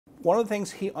one of the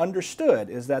things he understood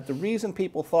is that the reason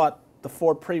people thought the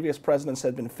 4 previous presidents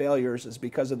had been failures is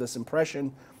because of this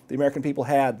impression the American people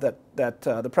had that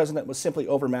the president was simply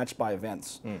overmatched by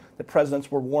events, that presidents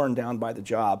were worn down by the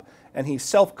job. And he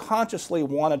self-consciously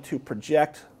wanted to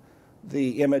project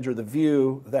the image or the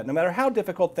view that no matter how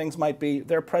difficult things might be,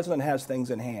 their president has things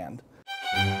in hand.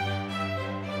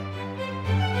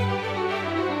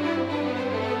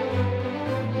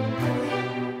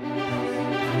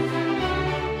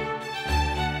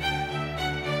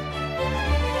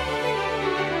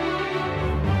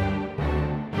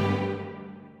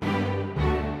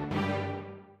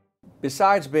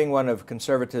 Besides being one of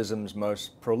conservatism's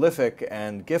most prolific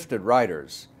and gifted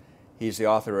writers, he's the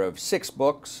author of 6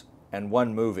 books and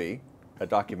 1 movie, a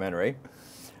documentary.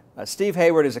 Steve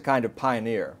Hayward is a kind of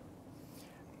pioneer.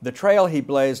 The trail he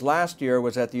blazed last year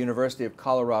was at the University of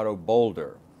Colorado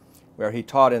Boulder, where he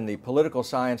taught in the political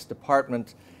science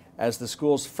department as the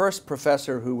school's first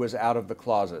professor who was out of the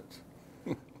closet,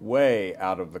 way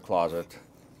out of the closet.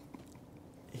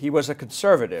 He was a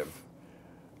conservative.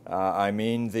 I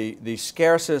mean, the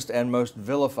scarcest and most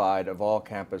vilified of all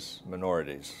campus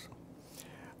minorities.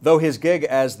 Though his gig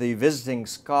as the visiting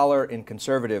scholar in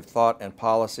conservative thought and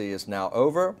policy is now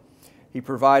over, he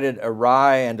provided a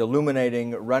wry and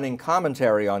illuminating running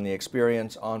commentary on the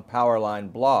experience on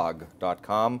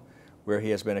powerlineblog.com, where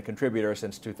he has been a contributor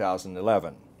since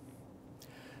 2011.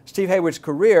 Steve Hayward's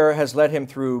career has led him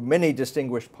through many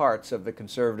distinguished parts of the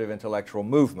conservative intellectual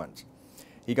movement.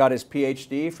 He got his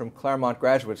PhD from Claremont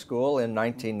Graduate School in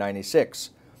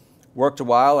 1996, worked a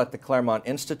while at the Claremont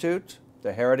Institute,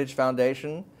 the Heritage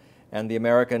Foundation, and the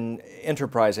American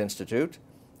Enterprise Institute,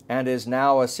 and is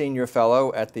now a senior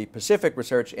fellow at the Pacific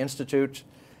Research Institute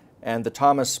and the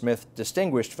Thomas Smith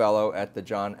Distinguished Fellow at the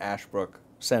John Ashbrook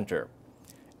Center.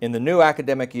 In the new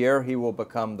academic year, he will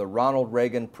become the Ronald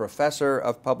Reagan Professor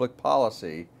of Public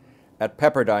Policy at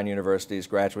Pepperdine University's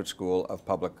Graduate School of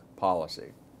Public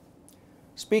Policy.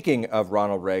 Speaking of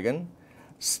Ronald Reagan,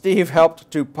 Steve helped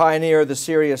to pioneer the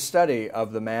serious study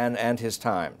of the man and his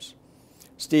times.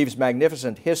 Steve's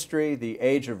magnificent history, The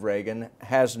Age of Reagan,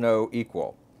 has no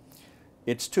equal.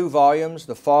 Its 2 volumes,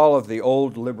 The Fall of the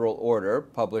Old Liberal Order,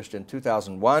 published in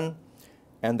 2001,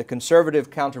 and The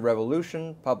Conservative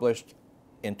Counter-Revolution, published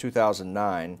in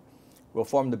 2009, will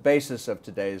form the basis of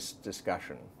today's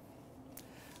discussion.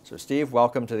 So Steve,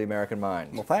 welcome to the American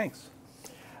Mind. Well, thanks.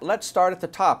 Let's start at the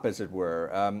top, as it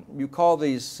were. You call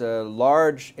these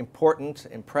large, important,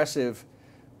 impressive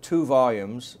 2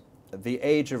 volumes, The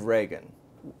Age of Reagan.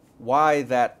 Why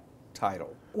that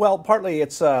title? Well, partly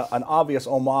it's an obvious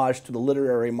homage to the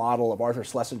literary model of Arthur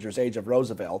Schlesinger's Age of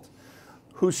Roosevelt,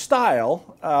 whose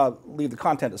style, leave the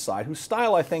content aside, whose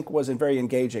style I think was very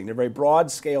engaging. They're very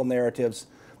broad-scale narratives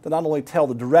that not only tell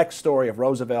the direct story of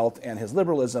Roosevelt and his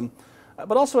liberalism,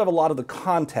 but also have a lot of the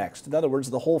context. In other words,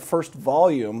 the whole first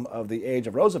volume of The Age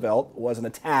of Roosevelt was an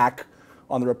attack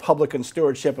on the Republican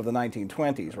stewardship of the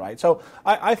 1920s, right? So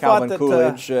I thought that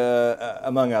Coolidge,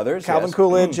 among others. Calvin yes.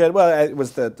 Coolidge, well, it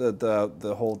was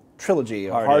the whole trilogy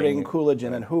of Harding, Coolidge,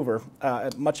 and then Hoover,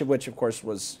 much of which, of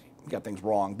course, got things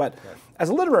wrong. But as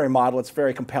a literary model, it's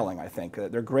very compelling, I think.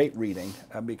 They're great reading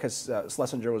because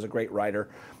Schlesinger was a great writer.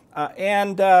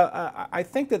 I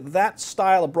think that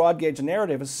style of broad gauge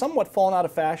narrative has somewhat fallen out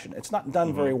of fashion. It's not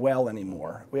done very well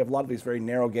anymore. We have a lot of these very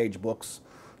narrow gauge books,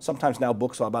 sometimes now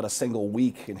books about a single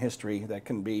week in history that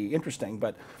can be interesting,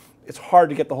 but it's hard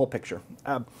to get the whole picture.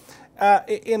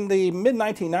 In the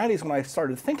mid-1990s, when I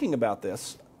started thinking about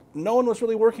this, no one was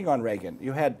really working on Reagan.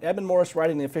 You had Eben Morris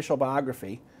writing the official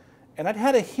biography, and I'd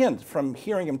had a hint from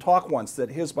hearing him talk once that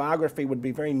his biography would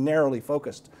be very narrowly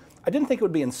focused. I didn't think it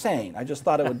would be insane. I just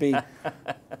thought it would be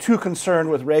too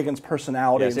concerned with Reagan's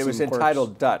personality. Yes, it was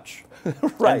entitled Dutch.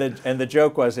 Right. And the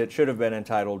joke was it should have been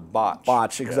entitled Botch.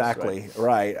 Botch, exactly. Yes,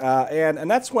 right.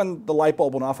 And that's when the light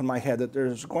bulb went off in my head that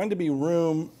there's going to be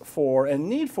room for and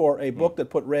need for a book that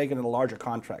put Reagan in a larger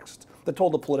context, that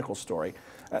told the political story.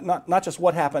 Not just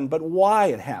what happened, but why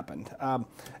it happened.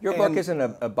 Your book isn't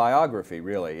a biography,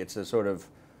 really. It's a sort of,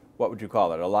 what would you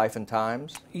call it, a life and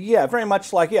times? Yeah, very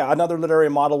much like, another literary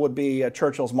model would be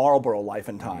Churchill's Marlborough Life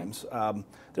and Times.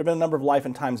 There have been a number of Life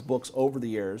and Times books over the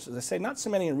years. As I say, not so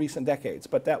many in recent decades,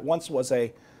 but that once was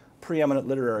a preeminent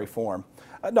literary form.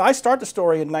 No, I start the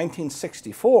story in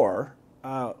 1964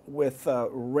 with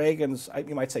Reagan's,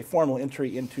 you might say, formal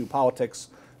entry into politics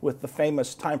with the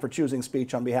famous Time for Choosing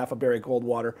speech on behalf of Barry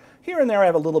Goldwater. Here and there I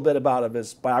have a little bit of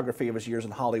his biography of his years in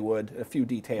Hollywood, a few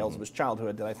details of his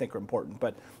childhood that I think are important,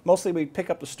 but mostly we pick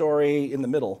up the story in the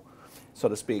middle. so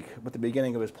to speak, with the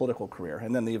beginning of his political career,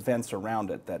 and then the events around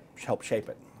it that helped shape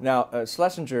it. Now,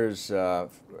 Schlesinger's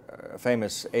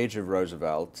famous Age of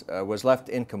Roosevelt was left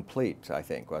incomplete, I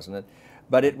think, wasn't it?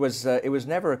 But it was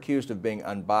never accused of being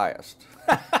unbiased.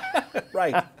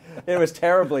 Right. It was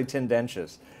terribly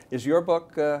tendentious. Is your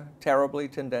book terribly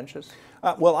tendentious?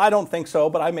 Well, I don't think so,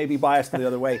 but I may be biased the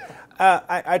other way.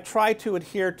 I try to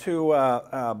adhere to,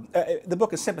 the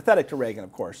book is sympathetic to Reagan,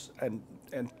 of course,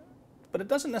 but it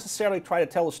doesn't necessarily try to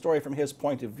tell the story from his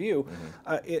point of view,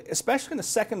 especially in the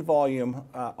second volume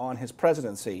on his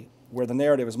presidency, where the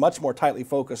narrative is much more tightly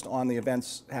focused on the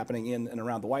events happening in and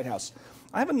around the White House.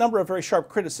 I have a number of very sharp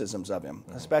criticisms of him,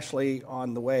 especially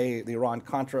on the way the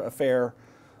Iran-Contra affair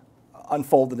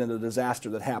unfolded into the disaster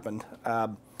that happened.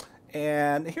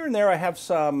 And here and there I have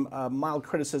some mild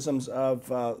criticisms of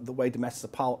the way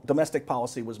domestic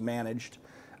policy was managed.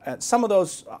 Some of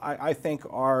those, I think,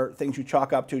 are things you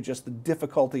chalk up to just the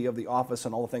difficulty of the office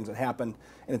and all the things that happened,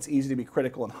 and it's easy to be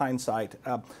critical in hindsight.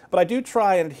 But I do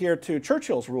try and adhere to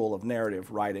Churchill's rule of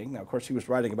narrative writing. Now, of course, he was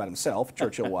writing about himself,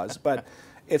 Churchill was, but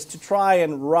it's to try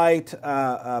and write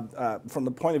from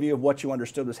the point of view of what you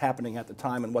understood was happening at the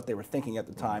time and what they were thinking at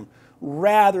the time,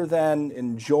 rather than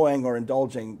enjoying or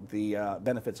indulging the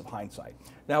benefits of hindsight.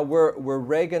 Now, were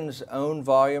Reagan's own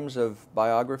volumes of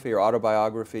biography or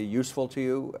autobiography useful to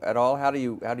you at all? How do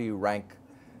you rank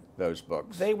those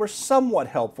books? They were somewhat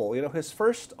helpful. You know, his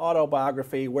first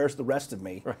autobiography, Where's the Rest of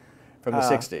Me? From the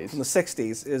 60s. From the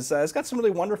 60s, it's got some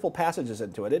really wonderful passages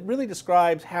into it. It really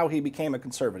describes how he became a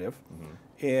conservative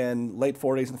in late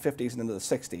 40s and 50s and into the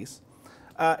 60s.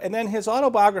 And then his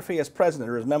autobiography as president,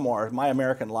 or his memoir, My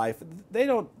American Life,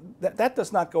 that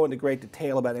does not go into great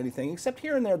detail about anything, except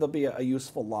here and there there'll be a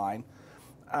useful line,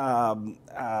 some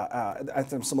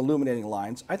illuminating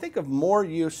lines. I think of more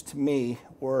use to me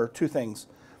were two things.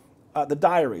 The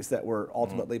diaries that were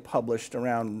ultimately published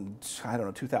around, I don't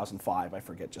know, 2005, I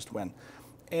forget just when.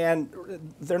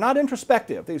 And they're not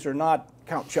introspective. These are not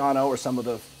Count Giano or some of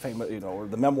the famous, or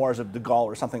the memoirs of de Gaulle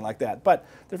or something like that. But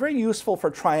they're very useful for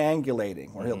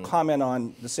triangulating, where he'll comment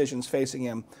on decisions facing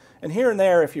him. And here and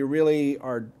there, if you really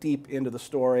are deep into the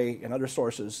story and other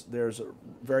sources, there's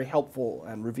very helpful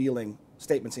and revealing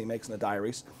statements he makes in the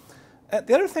diaries.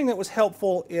 The other thing that was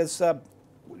helpful is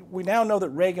we now know that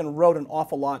Reagan wrote an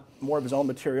awful lot more of his own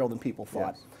material than people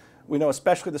thought. Yes. We know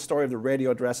especially the story of the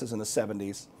radio addresses in the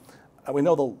 70s. We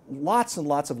know the lots and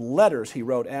lots of letters he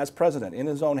wrote as president in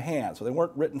his own hand, so they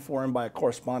weren't written for him by a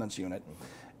correspondence unit.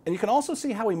 And you can also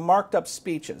see how he marked up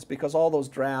speeches, because all those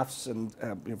drafts and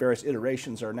various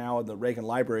iterations are now in the Reagan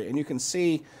Library, and you can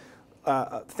see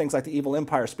things like the Evil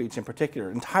Empire speech in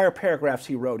particular, entire paragraphs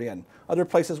he wrote in, other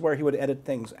places where he would edit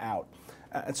things out.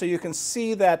 And so you can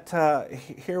see that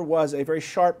here was a very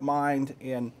sharp mind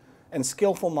and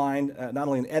skillful mind, not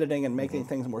only in editing and making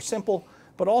things more simple,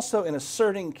 but also in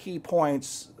asserting key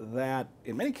points that,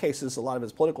 in many cases, a lot of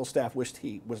his political staff wished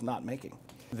he was not making.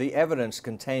 The evidence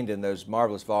contained in those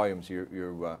marvelous volumes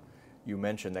you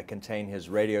mentioned that contain his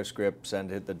radio scripts and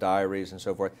the diaries and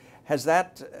so forth, has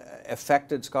that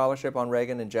affected scholarship on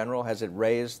Reagan in general? Has it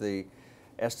raised the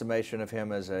estimation of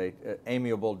him as an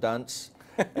amiable dunce,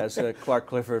 as Clark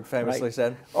Clifford famously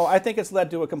said? Oh, I think it's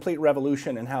led to a complete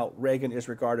revolution in how Reagan is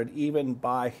regarded, even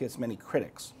by his many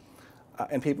critics.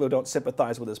 And people who don't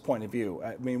sympathize with his point of view.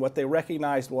 I mean, what they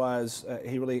recognized was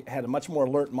he really had a much more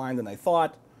alert mind than they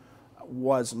thought,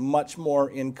 was much more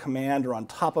in command or on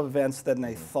top of events than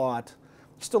they thought.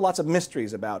 Still lots of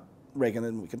mysteries about Reagan,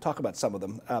 and we can talk about some of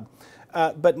them.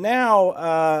 But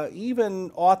now,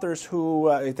 even authors who,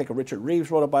 I think Richard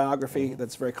Reeves wrote a biography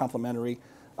that's very complimentary.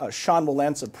 Sean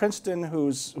Wilentz of Princeton,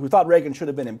 who thought Reagan should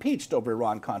have been impeached over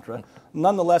Iran-Contra,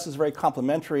 nonetheless is very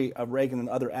complimentary of Reagan in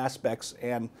other aspects.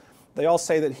 And they all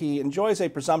say that he enjoys a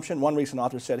presumption. One recent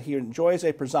author said he enjoys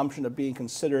a presumption of being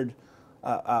considered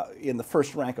in the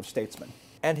first rank of statesmen.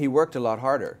 And he worked a lot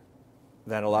harder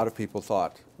than a lot of people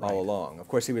thought all along. Of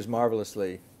course, he was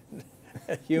marvelously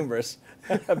humorous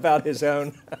about his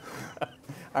own.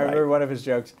 I remember one of his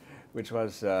jokes, which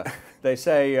was, they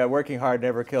say working hard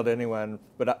never killed anyone,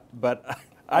 but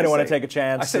I don't want to take a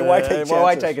chance. I say, why take chances? Well,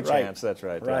 why take a chance? That's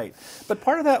right. Right. But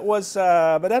part of that was,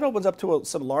 but that opens up to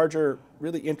some larger,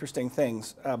 really interesting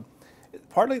things.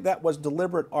 Partly that was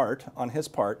deliberate art on his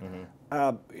part.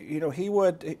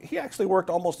 He actually worked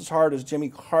almost as hard as Jimmy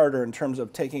Carter in terms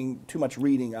of taking too much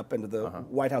reading up into the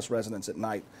White House residence at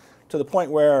night, to the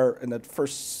point where in the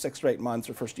first 6 or 8 months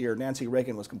or first year, Nancy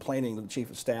Reagan was complaining to the chief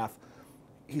of staff,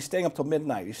 he's staying up till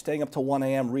midnight. He's staying up till 1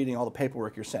 a.m. reading all the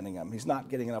paperwork you're sending him. He's not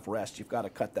getting enough rest. You've got to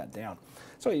cut that down.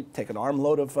 So he'd take an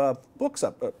armload of books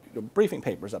up, briefing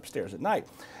papers upstairs at night.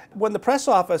 When the press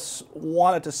office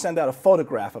wanted to send out a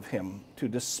photograph of him to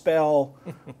dispel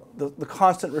the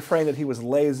constant refrain that he was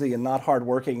lazy and not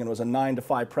hardworking and was a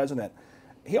 9-to-5 president,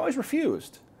 he always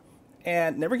refused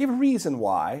and never gave a reason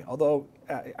why, although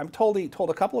I'm told he told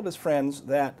a couple of his friends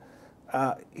that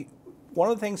one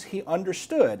of the things he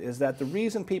understood is that the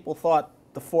reason people thought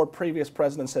the 4 previous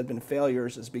presidents had been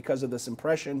failures is because of this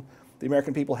impression the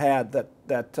American people had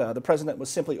that the president was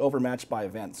simply overmatched by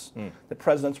events, that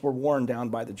presidents were worn down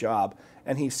by the job,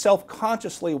 and he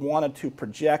self-consciously wanted to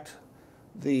project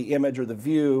the image or the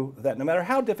view that no matter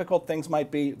how difficult things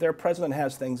might be, their president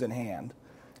has things in hand,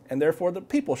 and therefore the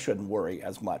people shouldn't worry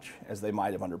as much as they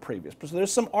might have under previous. So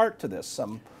there's some art to this,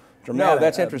 some dramatic. No,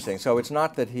 that's interesting. So it's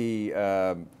not that he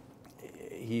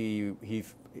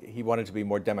wanted to be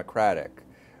more democratic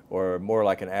or more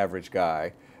like an average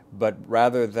guy, but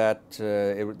rather that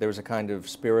there was a kind of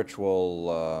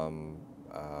spiritual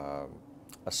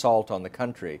assault on the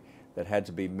country that had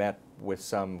to be met with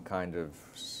some kind of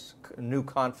new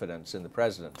confidence in the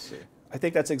presidency. I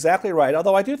think that's exactly right,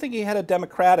 although I do think he had a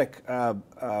democratic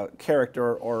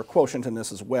character or quotient in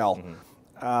this as well.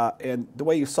 And the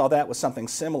way you saw that was something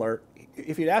similar.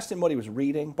 If you'd asked him what he was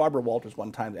reading, Barbara Walters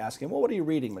one time asked him, well, what are you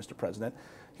reading, Mr. President?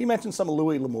 He mentioned some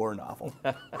Louis L'Amour novel.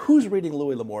 Who's reading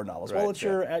Louis L'Amour novels? Right, well, it's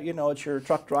your, it's your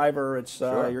truck driver, it's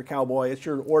your cowboy, it's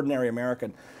your ordinary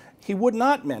American. He would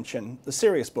not mention the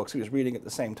serious books he was reading at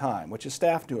the same time, which his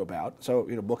staff knew about. So,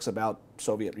 books about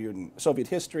Soviet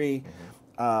history,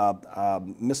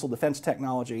 missile defense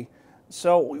technology.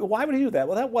 So why would he do that?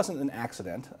 Well, that wasn't an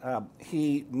accident.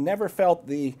 He never felt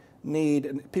the need,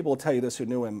 and people will tell you this who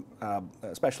knew him,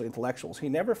 especially intellectuals, he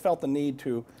never felt the need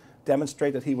to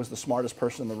demonstrate that he was the smartest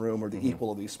person in the room or the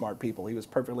equal of these smart people. He was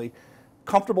perfectly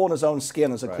comfortable in his own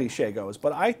skin, as a cliche goes.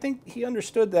 But I think he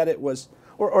understood that it was,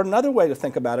 or another way to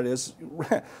think about it is,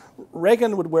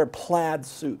 Reagan would wear plaid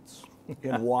suits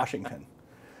in Washington.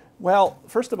 Well,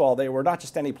 first of all, they were not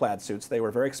just any plaid suits. They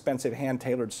were very expensive,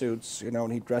 hand-tailored suits,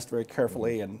 and he dressed very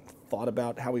carefully and thought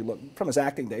about how he looked, from his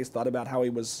acting days, thought about how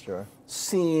he was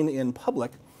seen in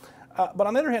public. But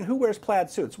on the other hand, who wears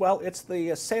plaid suits? Well, it's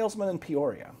the salesman in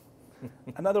Peoria.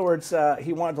 In other words,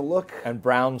 he wanted to look... And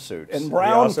brown suits. And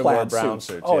brown plaid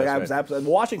suits. Oh, yeah, absolutely.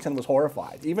 Washington was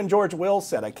horrified. Even George Will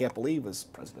said, I can't believe his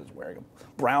president is wearing a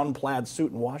brown plaid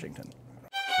suit in Washington.